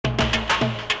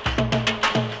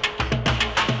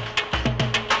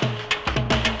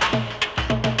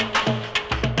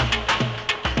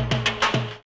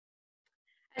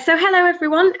So hello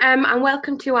everyone, and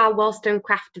welcome to our Wallstone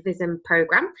Craftivism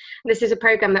programme. This is a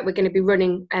programme that we're going to be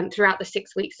running throughout the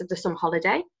 6 weeks of the summer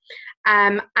holiday.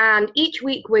 And each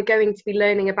week we're going to be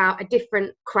learning about a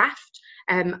different craft,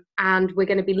 and we're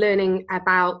going to be learning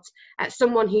about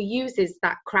someone who uses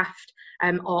that craft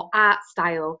or art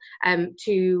style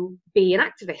to be an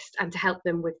activist and to help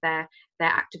them with their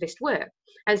activist work.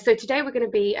 And so today we're going to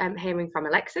be hearing from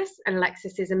Alexis, and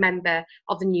Alexis is a member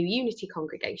of the New Unity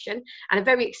congregation and a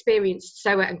very experienced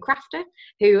sewer and crafter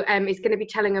who is going to be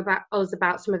telling us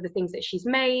about some of the things that she's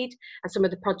made and some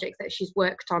of the projects that she's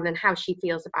worked on and how she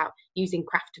feels about using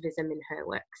craftivism in her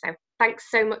work. So thanks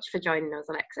so much for joining us,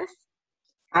 Alexis.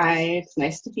 Hi, it's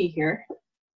nice to be here.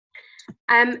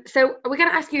 So we're going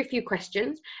to ask you a few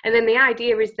questions, and then the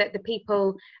idea is that the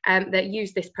people that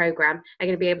use this program are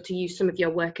going to be able to use some of your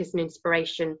work as an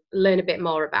inspiration, learn a bit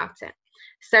more about it.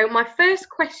 So my first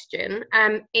question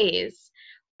is,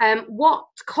 what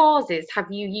causes have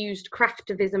you used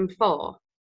craftivism for?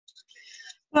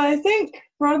 Well, I think,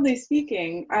 broadly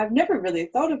speaking, I've never really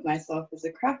thought of myself as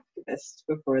a craftivist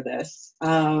before this.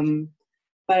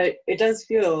 But it does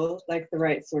feel like the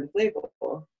right sort of label.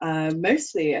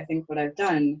 Mostly, I think what I've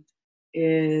done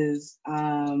is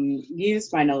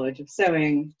use my knowledge of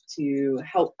sewing to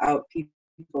help out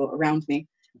people around me.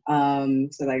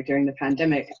 So like during the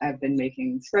pandemic, I've been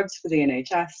making scrubs for the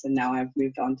NHS, and now I've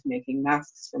moved on to making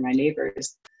masks for my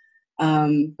neighbors.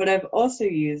 But I've also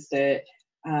used it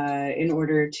in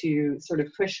order to sort of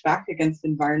push back against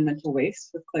environmental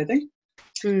waste with clothing.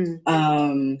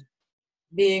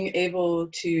 Being able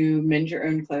to mend your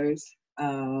own clothes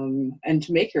and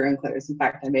to make your own clothes. In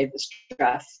fact, I made this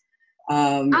dress.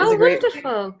 Oh,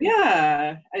 wonderful.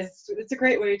 Yeah, it's a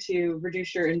great way to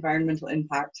reduce your environmental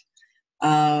impact.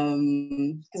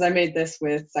 Because I made this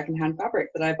with secondhand fabric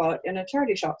that I bought in a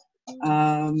charity shop.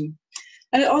 And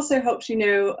it also helps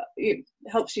it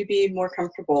helps you be more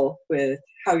comfortable with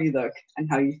how you look and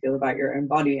how you feel about your own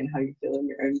body and how you feel in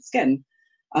your own skin.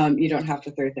 You don't have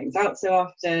to throw things out so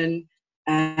often.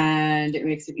 And it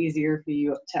makes it easier for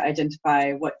you to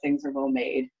identify what things are well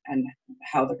made and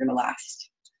how they're going to last.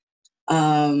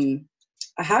 I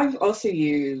have also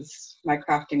used my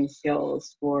crafting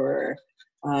skills for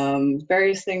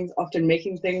various things, often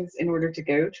making things in order to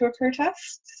go to a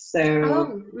protest.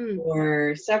 So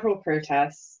for several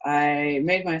protests, I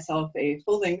made myself a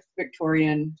full-length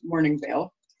Victorian mourning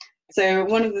veil. So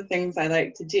one of the things I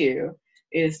like to do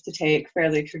is to take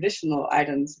fairly traditional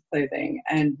items of clothing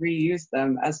and reuse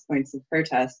them as points of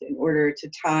protest in order to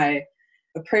tie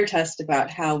a protest about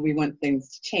how we want things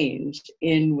to change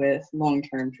in with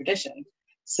long-term tradition.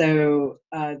 So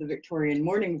the Victorian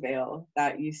mourning veil,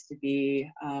 that used to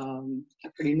be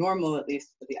pretty normal, at least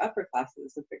for the upper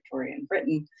classes of Victorian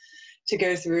Britain, to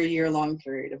go through a year-long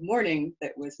period of mourning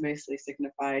that was mostly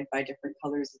signified by different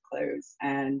colors of clothes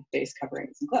and face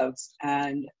coverings and gloves.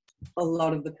 And a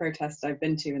lot of the protests I've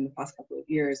been to in the past couple of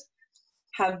years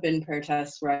have been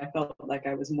protests where I felt like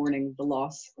I was mourning the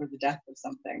loss or the death of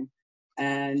something.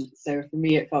 And so for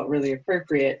me, it felt really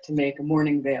appropriate to make a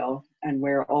mourning veil and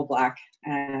wear all black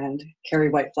and carry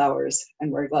white flowers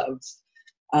and wear gloves,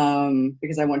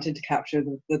 because I wanted to capture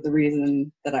the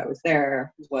reason that I was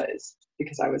there was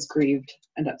because I was grieved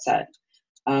and upset.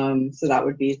 So that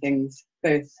would be things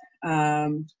both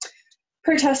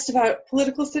protest about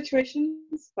political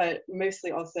situations, but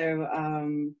mostly also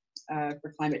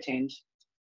for climate change.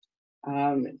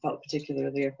 It felt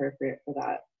particularly appropriate for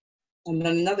that. And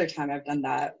then another time I've done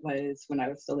that was when I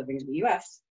was still living in the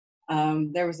US.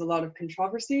 There was a lot of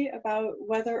controversy about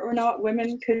whether or not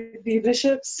women could be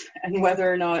bishops and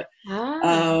whether or not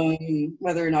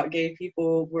gay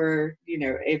people were,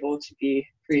 able to be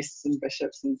priests and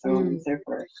bishops and so on and so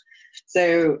forth.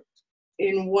 So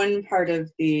in one part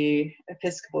of the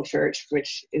Episcopal Church,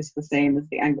 which is the same as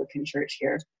the Anglican Church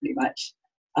here, pretty much,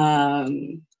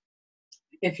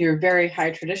 if you're very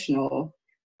high traditional,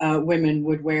 women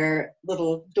would wear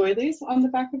little doilies on the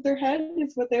back of their head,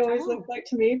 is what they always look like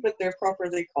to me, but they're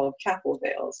properly called chapel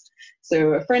veils.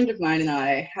 So a friend of mine and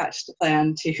I hatched a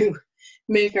plan to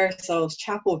make ourselves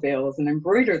chapel veils and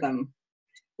embroider them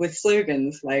with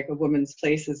slogans like "A woman's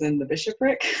place is in the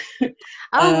bishopric."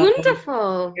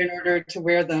 Wonderful! In order to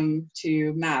wear them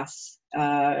to mass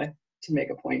to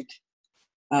make a point,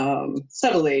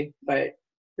 subtly but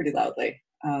pretty loudly.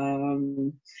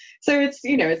 So it's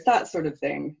that sort of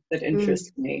thing that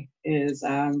interests me, is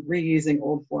reusing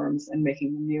old forms and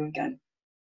making them new again.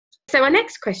 So our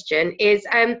next question is,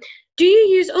 do you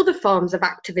use other forms of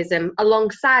activism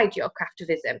alongside your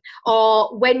craftivism?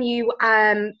 Or when you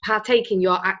partake in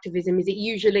your activism, is it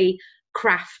usually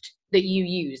craft that you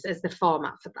use as the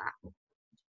format for that?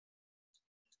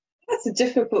 That's a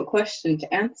difficult question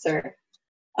to answer,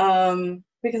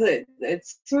 because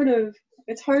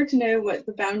it's hard to know what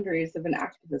the boundaries of an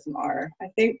activism are. I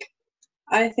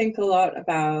think a lot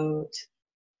about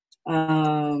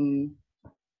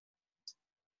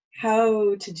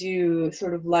how to do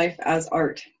sort of life as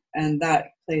art, and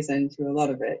that plays into a lot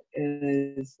of it.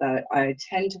 Is that I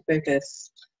tend to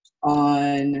focus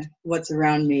on what's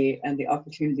around me and the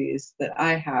opportunities that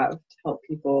I have to help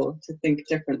people to think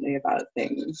differently about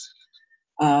things,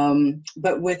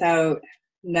 but without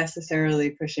necessarily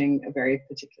pushing a very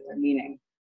particular meaning.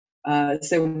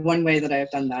 So one way that I've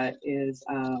done that is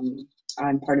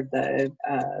I'm part of the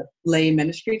lay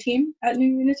ministry team at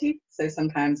New Unity. So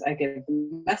sometimes I give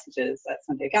messages at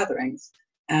Sunday gatherings.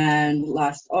 And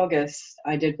last August,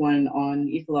 I did one on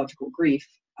ecological grief,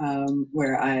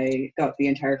 where I got the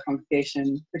entire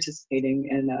congregation participating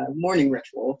in a morning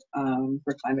ritual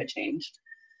for climate change.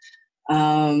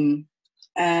 And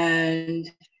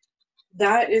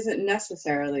that isn't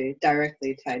necessarily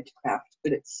directly tied to craft,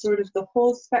 but it's sort of the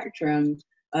whole spectrum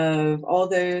of all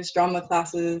those drama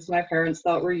classes my parents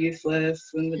thought were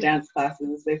useless, and the dance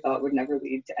classes they thought would never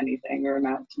lead to anything or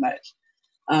amount to much.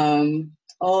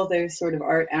 All those sort of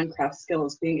art and craft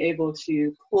skills, being able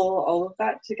to pull all of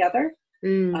that together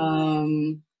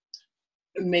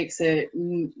makes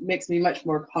me much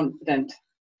more confident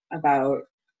about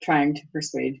trying to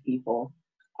persuade people,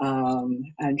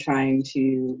 and trying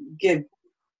to give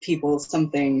people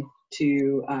something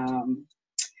to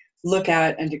look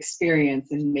at and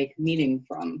experience and make meaning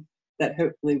from, that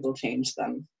hopefully will change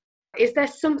them. Is there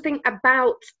something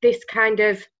about this kind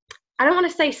of, I don't want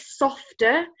to say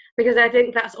softer, because I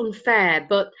think that's unfair,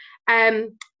 but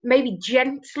maybe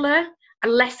gentler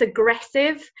and less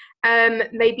aggressive,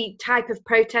 maybe type of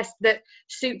protest that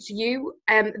suits you,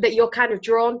 that you're kind of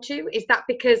drawn to? Is that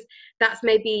because that's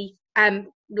maybe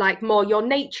like more your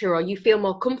nature, or you feel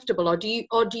more comfortable, or do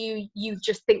you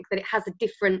just think that it has a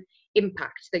different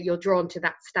impact, that you're drawn to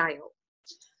that style?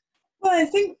 Well, I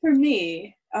think for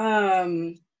me,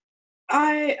 I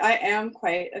am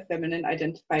quite a feminine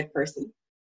identified person,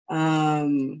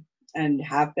 and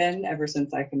have been ever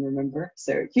since I can remember.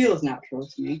 So it feels natural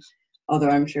to me, although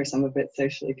I'm sure some of it's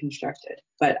socially constructed.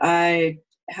 But I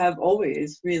have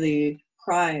always really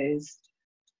prized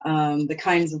the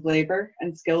kinds of labor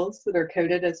and skills that are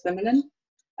coded as feminine.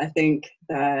 I think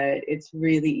that it's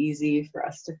really easy for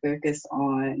us to focus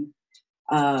on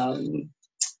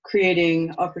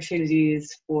creating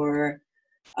opportunities for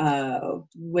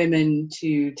women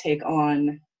to take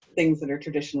on things that are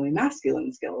traditionally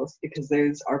masculine skills, because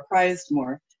those are prized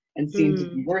more and seem to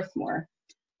be worth more.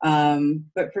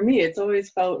 But for me, it's always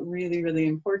felt really, really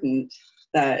important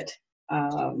that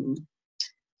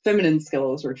feminine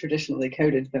skills, or traditionally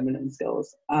coded feminine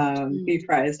skills, be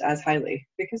prized as highly,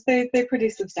 because they pretty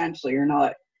substantially are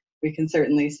not. We can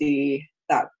certainly see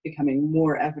that becoming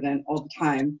more evident all the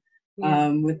time,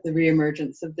 with the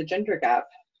reemergence of the gender gap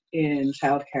in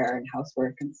childcare and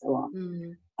housework and so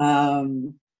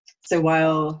on. So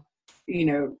while,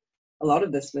 a lot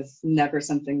of this was never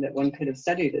something that one could have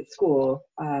studied at school,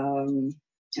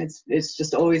 it's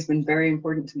just always been very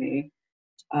important to me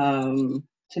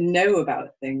to know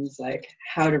about things like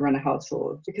how to run a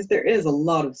household, because there is a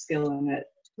lot of skill in it,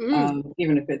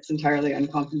 even if it's entirely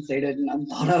uncompensated and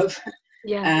unthought of.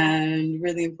 And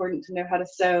really important to know how to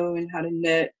sew and how to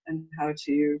knit and how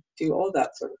to do all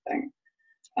that sort of thing.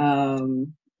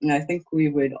 And I think we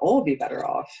would all be better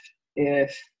off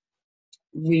if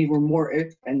we were more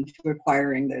open to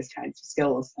acquiring those kinds of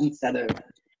skills, instead of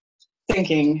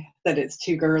thinking that it's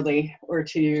too girly or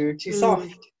too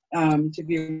soft to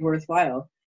be worthwhile.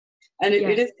 And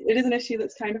it is an issue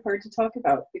that's kind of hard to talk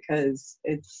about, because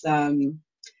it's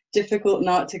difficult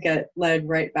not to get led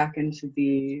right back into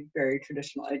the very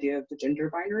traditional idea of the gender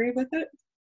binary with it.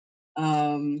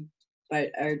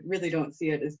 But I really don't see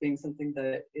it as being something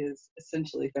that is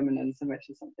essentially feminine so much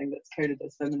as something that's coded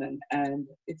as feminine. And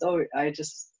it's always, I'm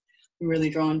really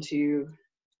drawn to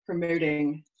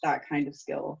promoting that kind of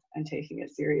skill and taking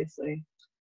it seriously.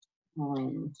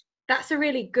 That's a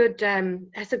really good,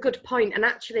 that's a good point. And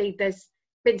actually, there's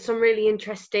been some really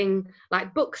interesting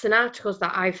books and articles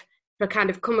that I've kind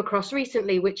of come across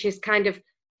recently, which is kind of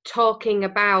talking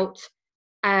about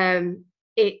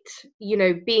it,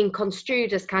 being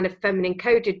construed as kind of feminine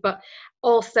coded, but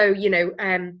also,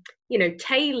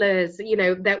 tailors,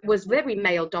 that was very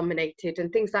male dominated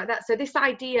and things like that. So this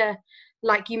idea,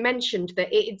 like you mentioned, that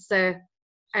it's a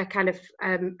kind of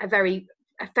a very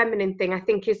feminine thing, I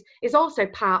think is also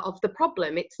part of the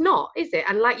problem. It's not, is it?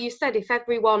 And like you said, if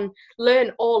everyone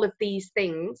learned all of these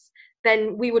things,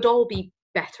 then we would all be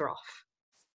better off.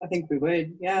 I think we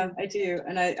would. Yeah, I do.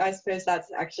 And I suppose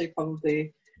that's actually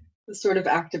probably the sort of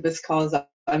activist cause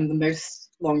I'm the most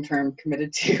long-term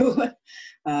committed to,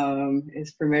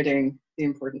 is promoting the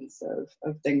importance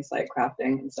of things like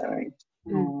crafting and sewing.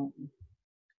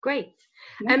 Great.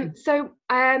 Yeah.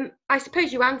 I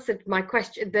suppose you answered my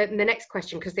question, the next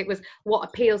question, because it was what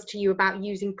appeals to you about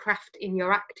using craft in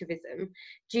your activism.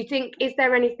 Do you think, is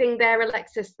there anything there,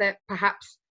 Alexis, that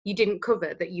perhaps you didn't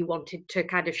cover that you wanted to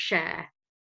kind of share?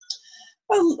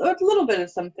 Well, a little bit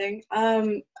of something.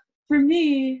 For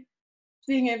me,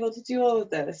 being able to do all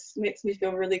of this makes me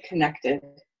feel really connected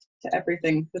to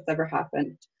everything that's ever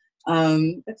happened.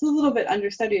 It's a little bit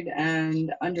understudied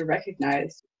and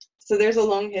under-recognized. So there's a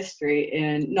long history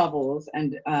in novels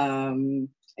and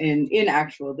in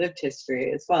actual lived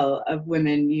history as well of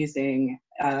women using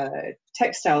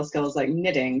textile skills like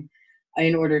knitting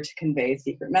in order to convey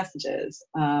secret messages.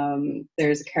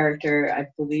 There's a character, I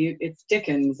believe it's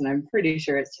Dickens, and I'm pretty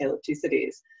sure it's Tale of Two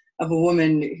Cities, of a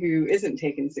woman who isn't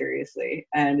taken seriously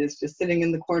and is just sitting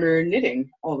in the corner knitting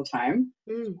all the time.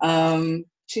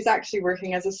 She's actually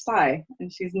working as a spy, and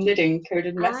she's knitting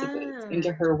coded messages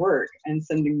into her work and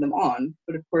sending them on.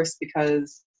 But of course,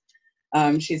 because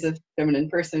she's a feminine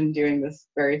person doing this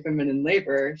very feminine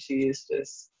labor, she's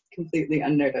just completely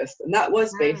unnoticed. And that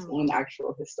was based on an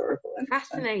actual historical incident.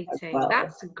 Fascinating. Well.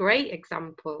 That's a great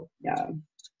example. Yeah.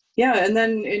 Yeah, and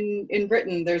then in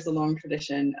Britain, there's a long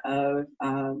tradition of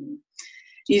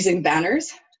using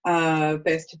banners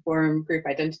both to form group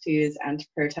identities and to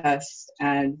protest,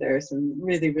 and there are some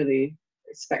really, really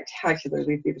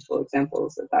spectacularly beautiful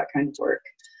examples of that kind of work.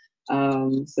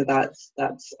 So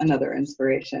that's another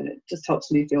inspiration. It just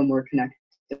helps me feel more connected.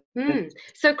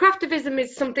 So craftivism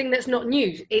is something that's not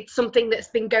new. It's something that's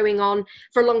been going on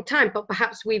for a long time, but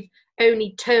perhaps we've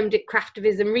only termed it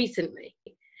craftivism recently.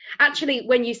 Actually,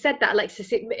 when you said that, Alexis,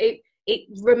 it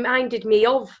reminded me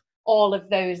of all of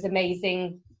those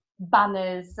amazing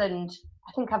banners, and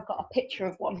I think I've got a picture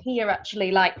of one here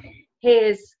actually. Like,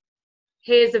 here's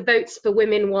a Votes for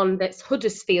Women one that's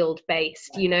Huddersfield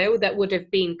based, you know, that would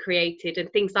have been created and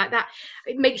things like that.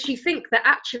 It makes you think that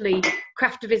actually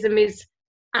craftivism is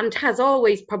and has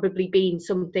always probably been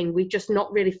something we've just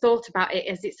not really thought about it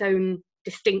as its own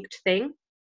distinct thing.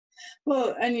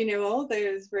 Well, and you know, all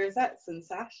those rosettes and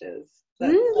sashes.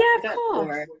 Yeah, of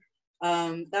course.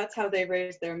 That's how they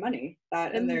raise their money,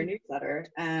 that in their newsletter.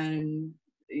 And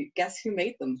guess who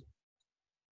made them?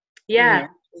 Yeah. You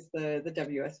know, is the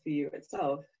WSPU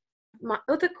itself. My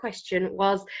other question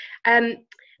was,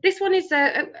 this one is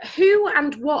who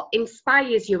and what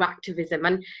inspires your activism?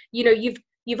 And you know,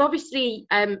 you've obviously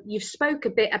you've spoke a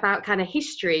bit about kind of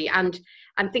history and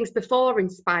things before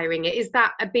inspiring it. Is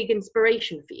that a big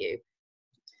inspiration for you?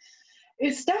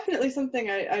 It's definitely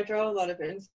something I draw a lot of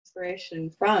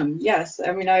inspiration from. Yes,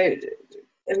 I mean, I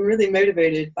am really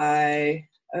motivated by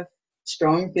a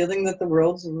strong feeling that the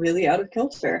world's really out of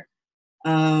kilter.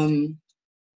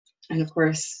 And of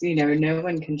course, you know, no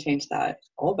one can change that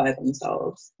all by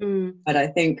themselves. But I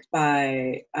think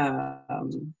by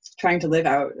trying to live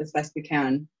out as best we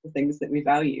can the things that we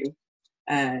value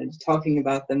and talking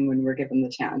about them when we're given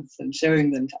the chance and showing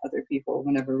them to other people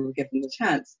whenever we're given the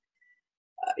chance,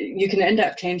 you can end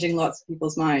up changing lots of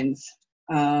people's minds.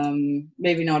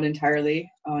 Maybe not entirely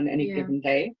on any given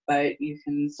day, but you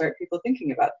can start people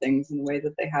thinking about things in a way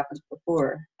that they haven't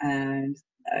before. And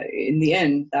in the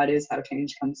end, that is how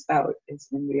change comes about, is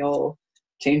when we all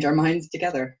change our minds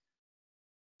together.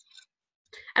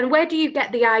 And where do you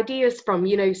get the ideas from?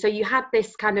 You know, so you had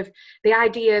this kind of the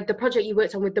idea, the project you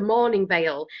worked on with the Morning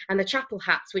Veil and the chapel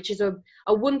hats, which is a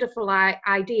wonderful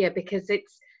idea, because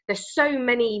there's so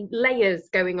many layers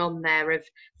going on there of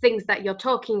things that you're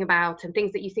talking about and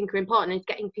things that you think are important and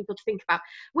getting people to think about.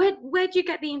 Where do you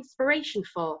get the inspiration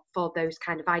for those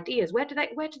kind of ideas? Where do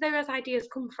those ideas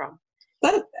come from?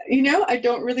 But, you know, I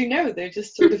don't really know. They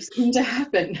just sort of seem to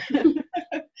happen.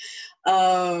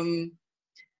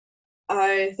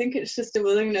 I think it's just a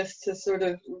willingness to sort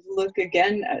of look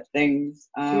again at things.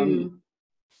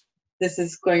 This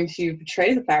is going to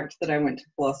betray the fact that I went to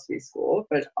philosophy school,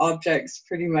 but objects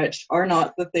pretty much are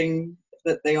not the thing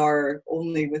that they are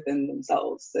only within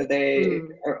themselves. So they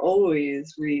are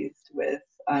always wreathed with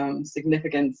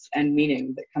significance and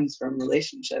meaning that comes from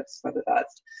relationships, whether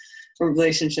that's a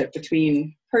relationship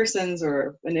between persons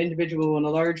or an individual in a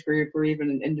large group, or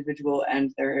even an individual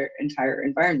and their entire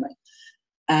environment.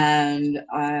 And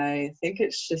I think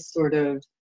it's just sort of,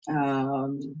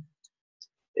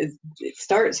 it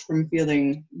starts from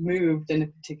feeling moved in a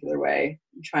particular way,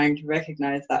 trying to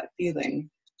recognize that feeling,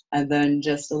 and then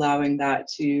just allowing that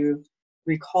to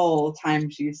recall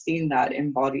times you've seen that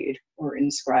embodied or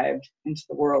inscribed into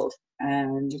the world,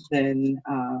 and then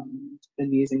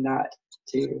using that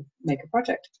to make a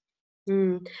project.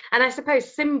 And I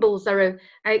suppose symbols are,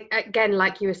 again,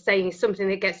 like you were saying, is something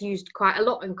that gets used quite a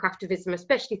lot in craftivism,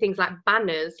 especially things like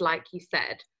banners, like you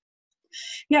said.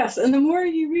 Yes, and the more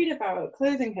you read about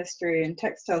clothing history and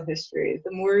textile history,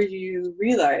 the more you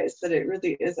realize that it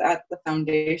really is at the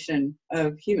foundation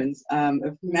of humans,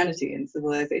 of humanity and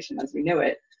civilization as we know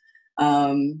it,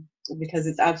 because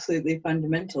it's absolutely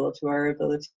fundamental to our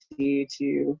ability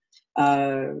to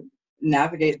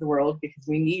navigate the world, because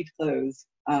we need clothes.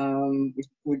 We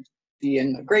would be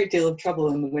in a great deal of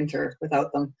trouble in the winter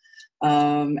without them.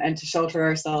 And to shelter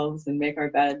ourselves and make our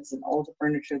beds and all the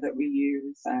furniture that we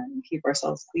use and keep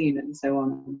ourselves clean and so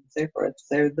on and so forth.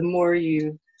 So the more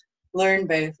you learn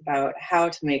both about how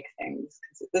to make things,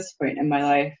 because at this point in my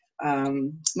life,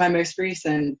 my most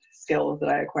recent skill that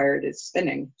I acquired is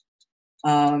spinning.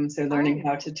 So learning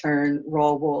how to turn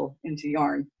raw wool into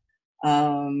yarn.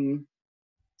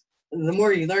 The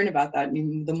more you learn about that,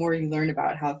 the more you learn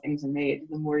about how things are made,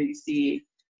 the more you see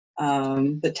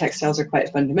that textiles are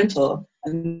quite fundamental.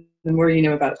 And the more you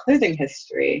know about clothing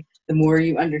history, the more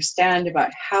you understand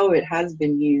about how it has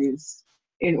been used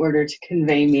in order to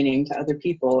convey meaning to other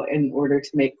people, in order to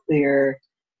make clear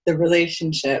the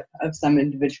relationship of some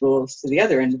individuals to the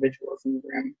other individuals in the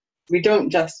room. We don't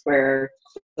just wear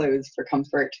clothes for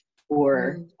comfort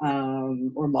or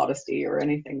modesty or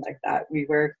anything like that. We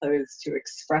wear clothes to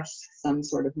express some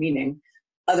sort of meaning.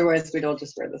 Otherwise, we'd all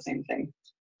just wear the same thing.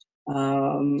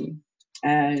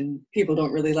 And people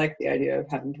don't really like the idea of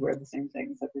having to wear the same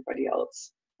thing as everybody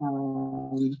else.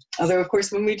 Although, of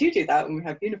course, when we do that, when we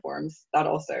have uniforms, that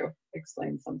also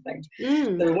explains something.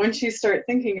 So once you start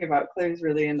thinking about clothes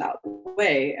really in that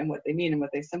way, and what they mean and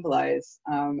what they symbolize,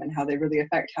 and how they really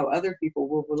affect how other people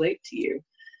will relate to you,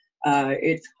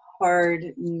 it's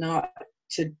hard not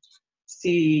to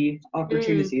see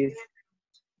opportunities.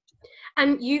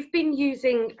 And you've been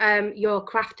using your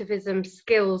craftivism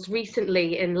skills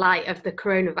recently in light of the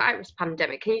coronavirus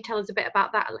pandemic. Can you tell us a bit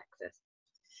about that, Alexis?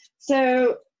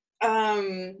 So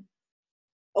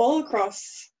all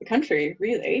across the country,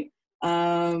 really,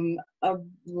 a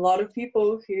lot of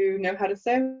people who know how to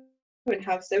sew and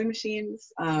have sewing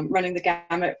machines, running the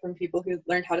gamut from people who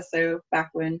learned how to sew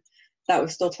back when that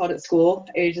was still taught at school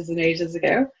ages and ages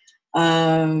ago,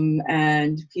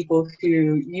 and people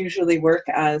who usually work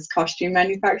as costume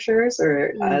manufacturers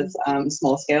or as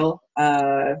small-scale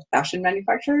fashion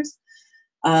manufacturers,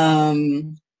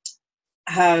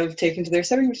 have taken to their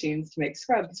sewing machines to make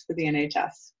scrubs for the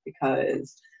NHS,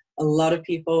 because a lot of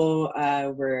people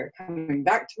were coming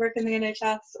back to work in the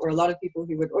NHS, or a lot of people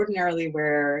who would ordinarily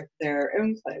wear their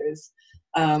own clothes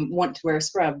want to wear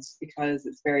scrubs because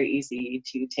it's very easy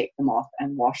to take them off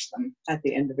and wash them at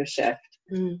the end of a shift.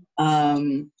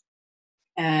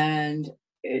 And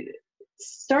it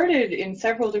started in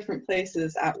several different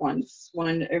places at once,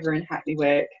 one over in Hackney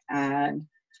Wick, and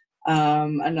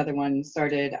another one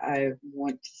started, I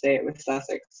want to say it was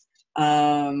Sussex.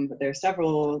 But there are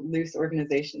several loose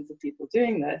organizations of people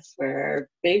doing this, where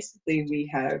basically we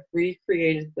have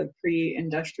recreated the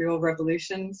pre-industrial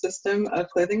revolution system of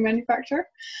clothing manufacture,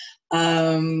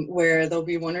 where there'll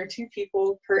be one or two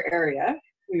people per area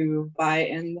who buy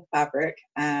in the fabric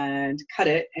and cut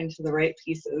it into the right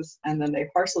pieces, and then they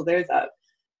parcel those up.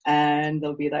 And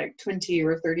there'll be like 20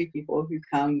 or 30 people who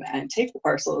come and take the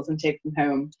parcels and take them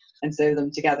home and sew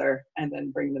them together and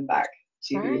then bring them back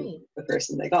to the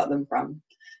person they got them from.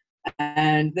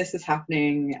 And this is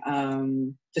happening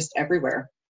just everywhere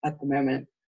at the moment.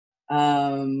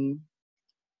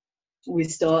 We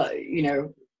still,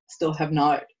 still have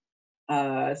not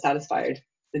satisfied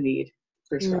the need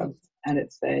for scrubs. And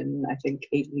it's been, I think,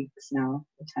 8 weeks now,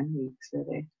 or 10 weeks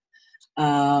really.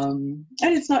 And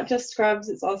it's not just scrubs,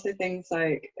 it's also things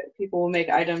like people will make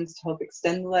items to help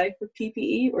extend the life of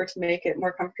PPE or to make it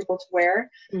more comfortable to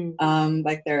wear.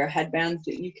 Like there are headbands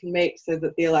that you can make so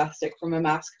that the elastic from a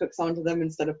mask hooks onto them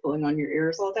instead of pulling on your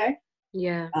ears all day.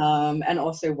 And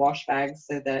also wash bags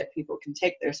so that people can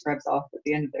take their scrubs off at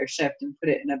the end of their shift and put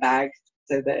it in a bag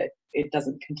so that it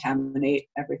doesn't contaminate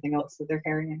everything else that they're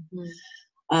carrying.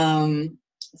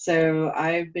 So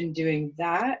I've been doing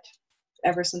that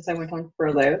ever since I went on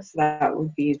furlough, so that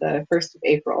would be the 1st of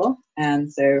April.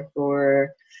 And so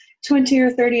for 20 or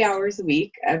 30 hours a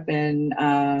week, I've been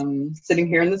sitting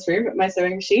here in this room at my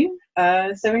sewing machine,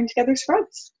 sewing together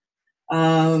scrubs.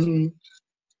 And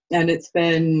it's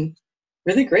been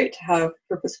really great to have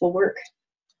purposeful work.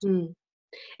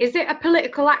 Is it a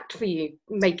political act for you,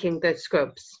 making the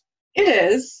scrubs? It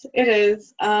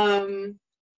is.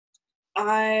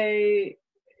 I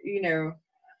you know,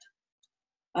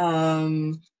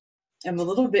 I'm a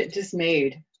little bit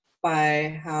dismayed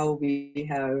by how we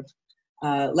have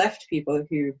left people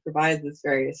who provide this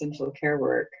very essential care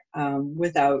work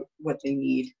without what they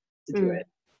need to do it.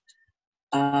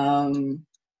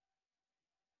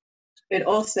 It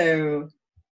also,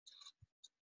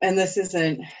 and this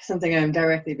isn't something I'm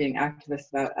directly being activist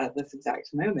about at this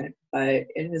exact moment, but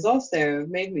it has also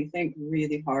made me think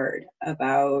really hard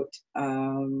about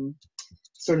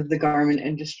sort of the garment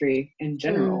industry in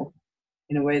general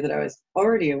in a way that I was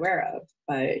already aware of.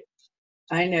 But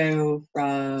I know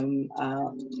from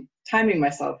timing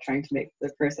myself trying to make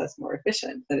the process more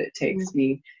efficient that it takes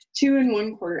me 2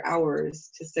 1/4 hours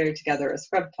to sew together a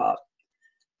scrub top.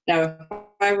 Now, if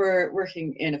I were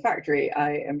working in a factory,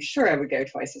 I am sure I would go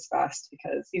twice as fast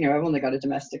because, you know, I've only got a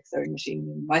domestic sewing machine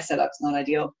and my setup's not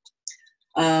ideal.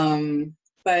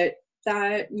 But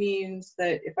that means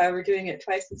that if I were doing it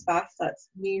twice as fast, that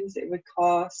means it would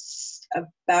cost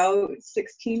about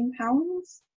 £16,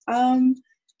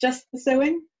 just the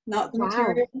sewing, not the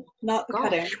material, not the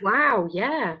cutting. Wow,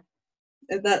 yeah.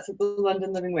 That's the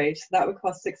London living wage. So that would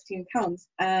cost £16.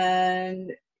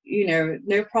 And, you know,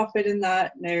 no profit in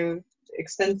that, no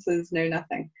expenses, no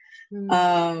nothing.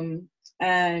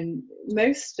 And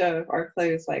most of our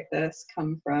clothes like this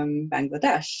come from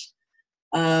Bangladesh.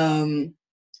 And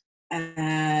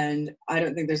I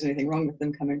don't think there's anything wrong with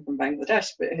them coming from Bangladesh,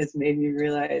 but it has made me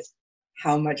realize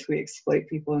how much we exploit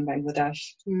people in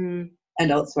Bangladesh and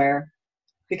elsewhere.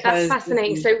 Because that's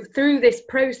fascinating. So through this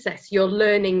process, you're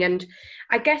learning, and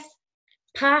I guess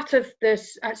part of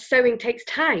this sewing takes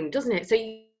time, doesn't it? So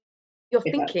you're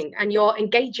thinking and you're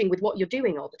engaging with what you're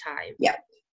doing all the time. Yeah.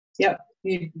 Yep.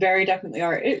 You very definitely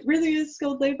are. It really is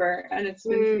skilled labor, and it's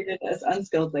been treated as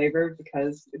unskilled labor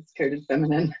because it's coded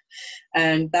feminine.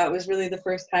 And that was really the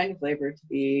first kind of labor to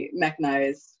be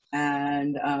mechanized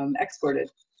and exported.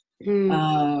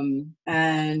 And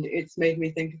it's made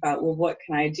me think about, well, what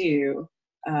can I do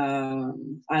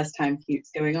as time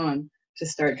keeps going on to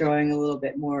start drawing a little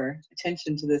bit more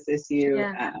attention to this issue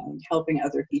and helping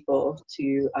other people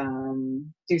to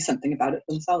do something about it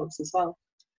themselves as well.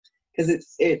 Because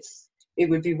it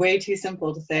would be way too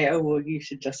simple to say, oh, well, you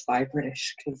should just buy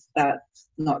British, because that's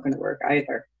not going to work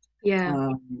either.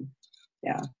 Yeah.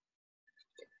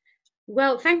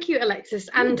 Well, thank you, Alexis.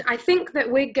 And I think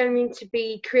that we're going to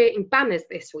be creating banners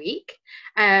this week,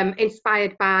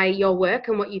 inspired by your work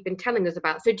and what you've been telling us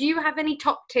about. So do you have any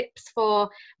top tips for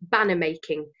banner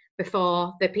making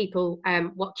before the people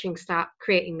watching start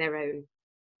creating their own?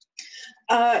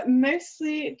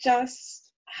 Mostly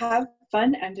just have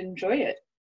fun and enjoy it.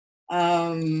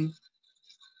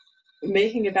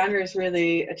 Making a banner is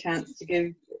really a chance to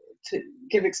give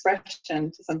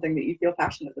expression to something that you feel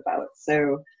passionate about.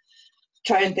 So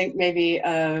try and think maybe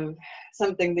of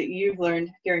something that you've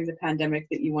learned during the pandemic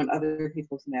that you want other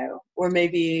people to know. Or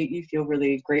maybe you feel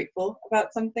really grateful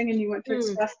about something and you want to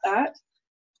express that.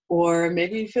 Or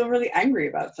maybe you feel really angry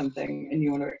about something and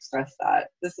you want to express that.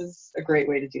 This is a great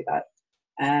way to do that.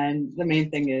 And the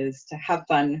main thing is to have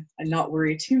fun and not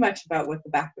worry too much about what the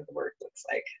back of the work looks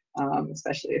like,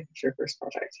 especially if it's your first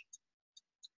project.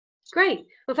 Great.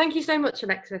 Well, thank you so much,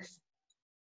 Alexis.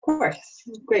 Of course.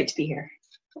 Great to be here.